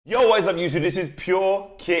Yo, what is up YouTube? This is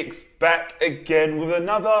PureKicks back again with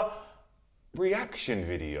another reaction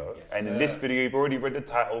video. Yes, and in this video, you've already read the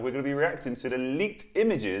title. We're going to be reacting to the leaked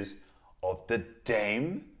images of the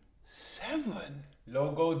Dame 7.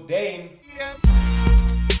 Logo Dame. My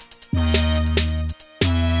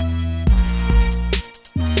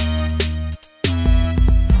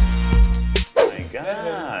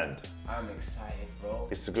God. I'm excited, bro.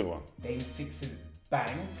 It's a good one. Dame 6 is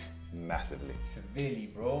banked. Massively. Severely,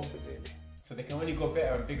 bro. Severely. So they can only go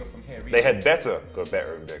better and bigger from here, really. They had better go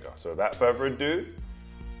better and bigger. So without further ado,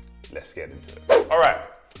 let's get into it. All right,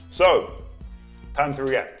 so time to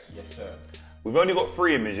react. Yes, sir. We've only got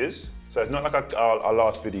 3 images, so it's not like our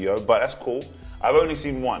last video, but that's cool. I've only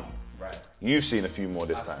seen 1. Right. You've seen a few more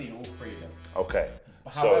this time. I've seen all 3 of them. Okay.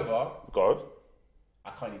 However, go.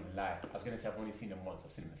 I can't even lie. I was going to say I've only seen them once.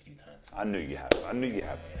 I've seen them a few times. I knew you have. I knew you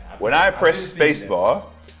have. Yeah, when I pressed spacebar,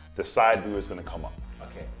 the side view was going to come up.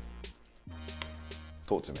 Okay.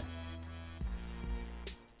 Talk to me.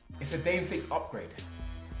 It's a Dame 6 upgrade.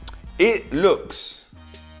 It looks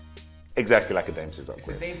exactly like a Dame 6 upgrade. It's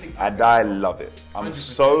a Dame 6 upgrade. And I love it. I'm 100%.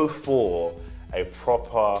 so for a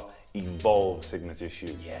proper evolved signature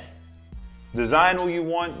shoe. Yeah. Design all you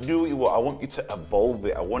want, do what you want. I want you to evolve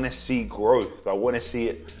it. I want to see growth. I want to see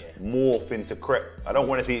it morph into crepe. I don't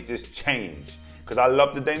want to see it just change. Because I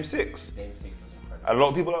love the Dame 6. Dame 6 was incredible. A lot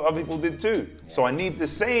of people, other people did too. Yeah. So I need the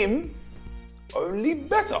same, only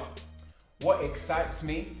better. What excites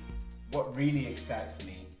me, what really excites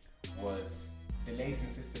me, was the lacing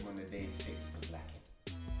system on the Dame 6 was lacking.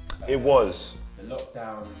 It was. The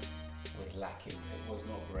lockdown was lacking. It was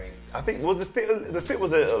not great. I think the fit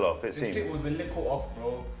was a little off, it seemed. The fit was a little off,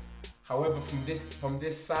 bro. However, from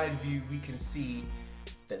this side view, we can see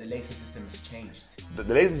that the lacing system has changed. The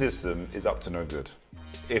lacing system is up to no good.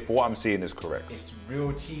 If what I'm seeing is correct. It's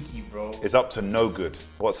real cheeky, bro. It's up to no good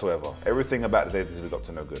whatsoever. Everything about the lacing system is up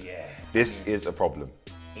to no good. Yeah. This is a problem.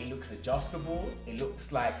 It looks adjustable. It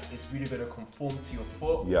looks like it's really going to conform to your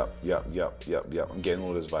foot. Yep. I'm getting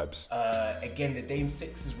all those vibes. Again, the Dame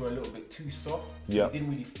 6s were a little bit too soft, so you didn't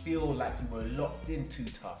really feel like you were locked in too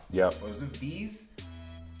tough. Yep. Whereas with these,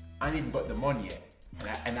 I ain't even got them on yet.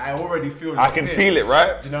 And I already feel I can feel it,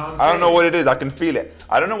 right? Do you know what I'm saying? I don't know what it is. I can feel it.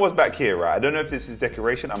 I don't know what's back here, right? I don't know if this is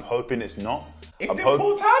decoration. I'm hoping it's not. If they're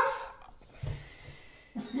pull tabs?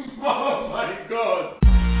 Oh my God.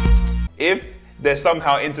 If they're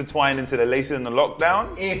somehow intertwined into the lacing and the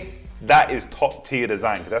lockdown, that is top tier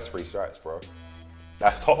design, because that's 3 stripes, bro.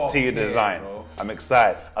 That's top tier design. Bro. I'm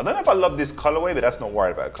excited. I don't know if I love this colorway, but that's not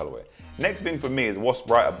worried about the colorway. Next thing for me is what's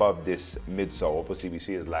right above this midsole. Obviously, we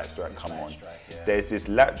see as light strike come on. There's this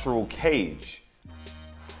lateral cage,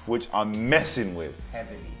 which I'm messing with.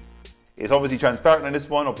 Heavily. It's obviously transparent on this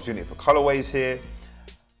one. Opportunity for colorways here.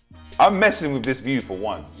 I'm messing with this view for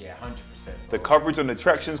one. Yeah, 100%. The coverage on the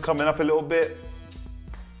traction's coming up a little bit.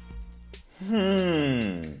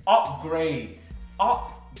 Upgrade.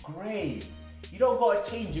 Upgrade. You don't gotta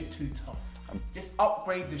change it too tough. Just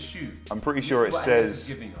upgrade the shoe. I'm pretty sure it says,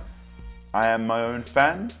 giving us. I am my own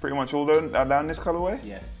fan, pretty much all down this colorway.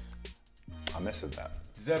 Yes. I mess with that.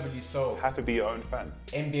 Deservedly so. Have to be your own fan.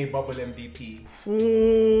 NBA bubble MVP.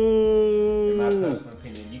 In my personal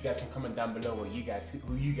opinion, you guys can comment down below who you guys think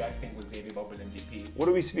was the NBA bubble MVP. What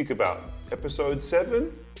do we speak about? Episode 7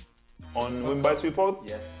 on Win by 2 Pod?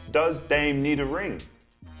 Yes. Does Dame need a ring?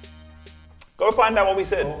 Go find out what we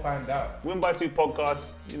said. Go find out. Win by 2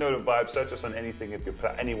 podcast. You know the vibe. Search us on any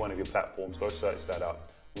one of your platforms. Go search that out.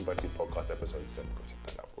 Win by 2 podcast episode 7. Go check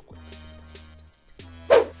that out real quick.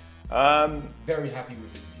 Very happy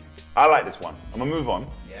with this view. I like this one. I'm gonna move on.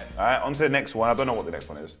 Yeah. All right, on to the next one. I don't know what the next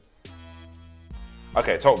one is.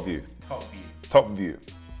 Okay, top view. Top view. Top view.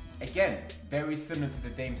 Again, very similar to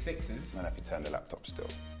the Dame 6s. And if you turn the laptop still.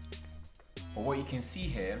 But what you can see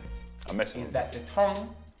here is that the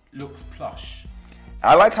tongue looks plush.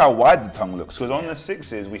 I like how wide the tongue looks, because on the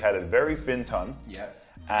 6s we had a very thin tongue. Yeah.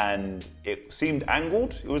 And it seemed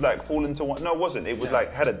angled. It was like falling to one. No, it wasn't. It was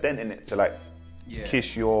like had a dent in it to like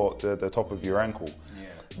kiss the top of your ankle.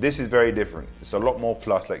 Yeah. This is very different. It's a lot more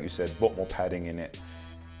plush, like you said, a lot more padding in it.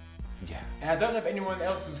 Yeah. And I don't know if anyone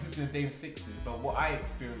else is hooping the Dame 6s, but what I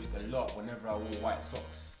experienced a lot whenever I wore white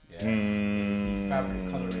socks, is the fabric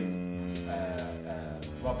colouring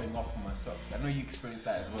rubbing off on my socks. I know you experienced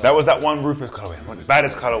that as well. That was that one Rufus colourway,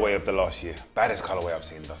 baddest colourway of the last year. Baddest colourway I've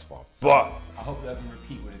seen thus far. So but I hope it doesn't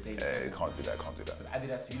repeat with the Dame 6s. Can't do that, can't do that. So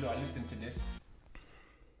Adidas, you lot are listening to this.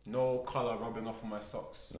 No colour rubbing off on my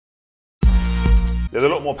socks. There's a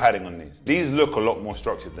lot more padding on these. These look a lot more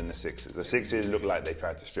structured than the 6s. The 6s look like they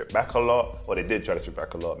tried to strip back a lot, or they did try to strip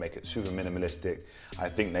back a lot, make it super minimalistic. I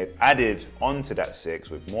think they've added onto that 6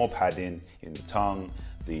 with more padding in the tongue,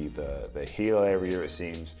 the heel area, it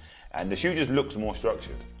seems, and the shoe just looks more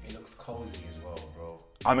structured. It looks cozy as well, bro.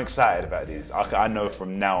 I'm excited about these. I know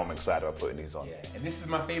from now I'm excited about putting these on. Yeah, and this is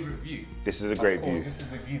my favorite view. This is a great view. This is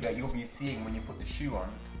the view that you'll be seeing when you put the shoe on,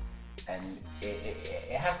 and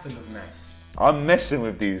it has to look nice. I'm messing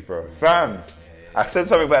with these, bro. Fam, I said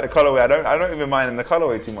something about the colorway. I don't even mind in the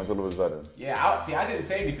colorway too much all of a sudden. Yeah, I didn't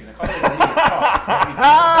say anything. The colorway is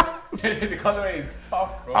tough. The colorway is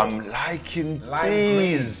tough, bro. I'm liking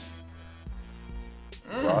these.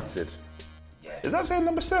 Rotted. Yeah. Is that saying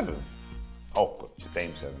number 7? Oh, God, it's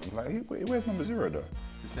Dame 7. I'm like, where's number 0 though?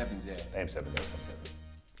 It's the 7s, yeah. Dame 7. It's the 7.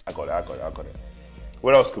 I got it.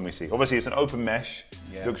 What else can we see? Obviously, it's an open mesh.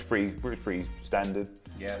 Yeah. Looks pretty standard.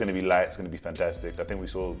 Yeah. It's going to be light. It's going to be fantastic. I think we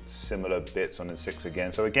saw similar bits on the 6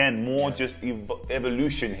 again. So again, more just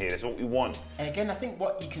evolution here. That's what we want. And again, I think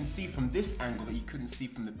what you can see from this angle that you couldn't see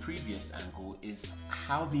from the previous angle is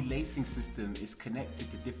how the lacing system is connected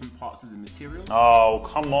to different parts of the material. Oh,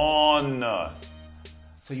 come on.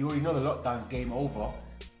 So you already know the lockdown's game over.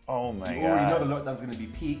 Oh my God. You already know the lockdown's going to be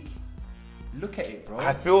peak. Look at it, bro.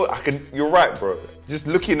 You're right, bro. Just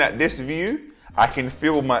looking at this view, I can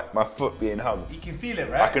feel my foot being hugged. You can feel it,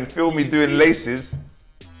 right? I can feel me doing laces.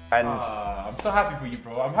 And I'm so happy for you,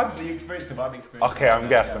 bro. I'm happy that you experienced it, but I'm experiencing it. Okay, I'm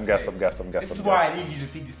gassed. This is why I need you to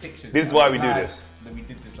see these pictures. This is why we do this. That we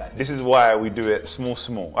did this like this. This is why we do it small.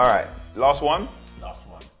 All right, last one. Last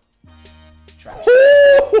one. Traction.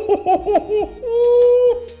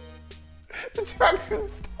 The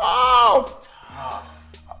traction's tough.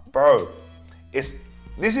 Bro, this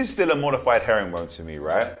is still a modified herringbone to me,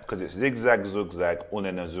 right? Because it's zigzag, zigzag,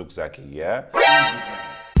 unena zigzaggy, yeah?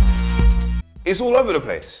 It's all over the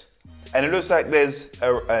place. And it looks like there's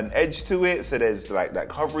an edge to it, so there's like that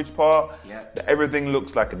coverage part. Yeah. Everything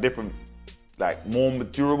looks like a different, like more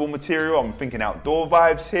durable material. I'm thinking outdoor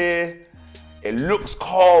vibes here. It looks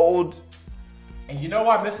cold. And you know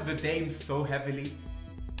why I mess with the Dames so heavily?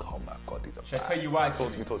 Oh my God, these are Should I tell you why?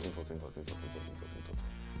 Talk to me.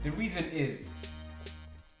 The reason is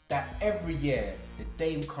that every year the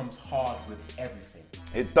Dame comes hard with everything.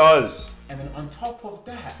 It does. And then on top of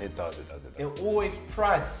that, it does. They're always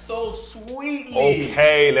priced so sweetly.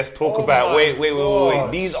 Okay, let's talk about. Wait.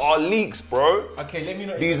 These are leaks, bro. Okay, let me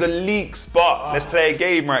know. These are leaks, but let's play a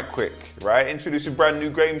game right quick, right? Introduce a brand new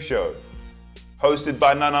game show, hosted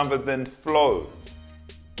by none other than Flo.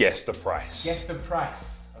 Guess the price. Guess the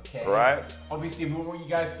price. Okay. Right. Obviously, we want you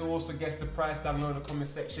guys to also guess the price down below in the comment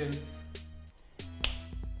section.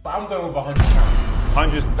 But I'm going with £100.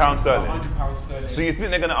 £100 sterling. £100 sterling. So you think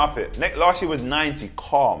they're gonna up it? Last year was 90.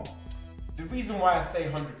 Calm. The reason why I say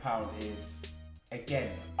 £100 is, again,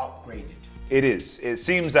 upgraded. It is. It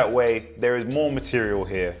seems that way. There is more material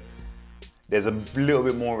here. There's a little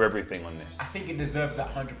bit more of everything on this. I think it deserves that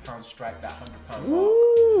 £100 strike, that £100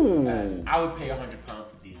 Ooh. mark. I would pay £100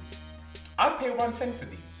 for these. I'd pay £110 for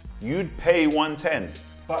these. You'd pay £110.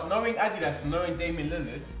 But knowing Adidas, knowing Damian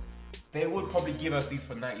Lillard, they would probably give us these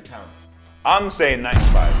for £90. I'm saying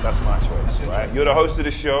 95. That's my choice, right? Choice. You're the host of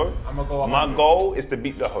the show. I'm gonna go 100. My goal is to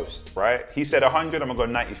beat the host, right? He said 100. I'm gonna go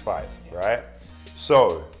 95, right?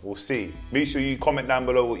 So we'll see. Make sure you comment down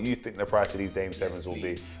below what you think the price of these Dame 7s will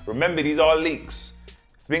be. Remember, these are leaks.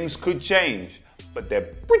 Things could change, but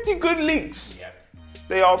they're pretty good leaks. Yeah.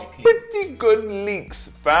 They are pretty good leaks,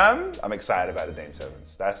 fam. I'm excited about the Dame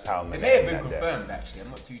 7s. That's how I'm. They may have been confirmed, actually. I'm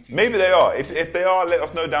not too Maybe they are. If they are, let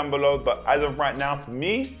us know down below. But as of right now, for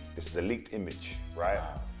me, this is a leaked image, right?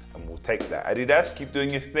 Wow. And we'll take that. Adidas, keep doing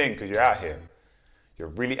your thing, because you're out here. You're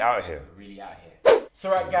really out here. Really out here. So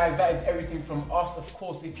right guys, that is everything from us. Of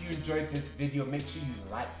course, if you enjoyed this video, make sure you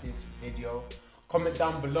like this video. Comment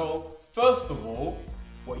down below, first of all,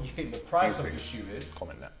 what you think the price of the shoe is.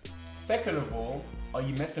 Comment that. Second of all, are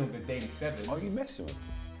you messing with the Dame 7s? Are you messing with?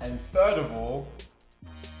 And third of all,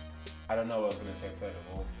 I don't know what I was going to say third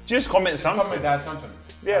of all. Just comment something. Comment down something.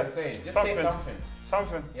 Yeah. You know what I'm saying. Just say something.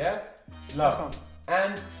 Something. Yeah? Love.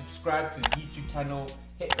 And subscribe to the YouTube channel,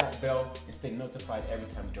 hit that bell, and stay notified every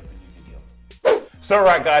time we drop a new video. So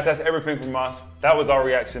right guys, that's everything from us. That was our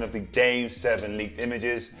reaction of the Dame 7 leaked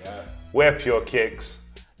images. Yeah. We're PureKicks.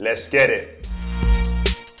 Let's get it.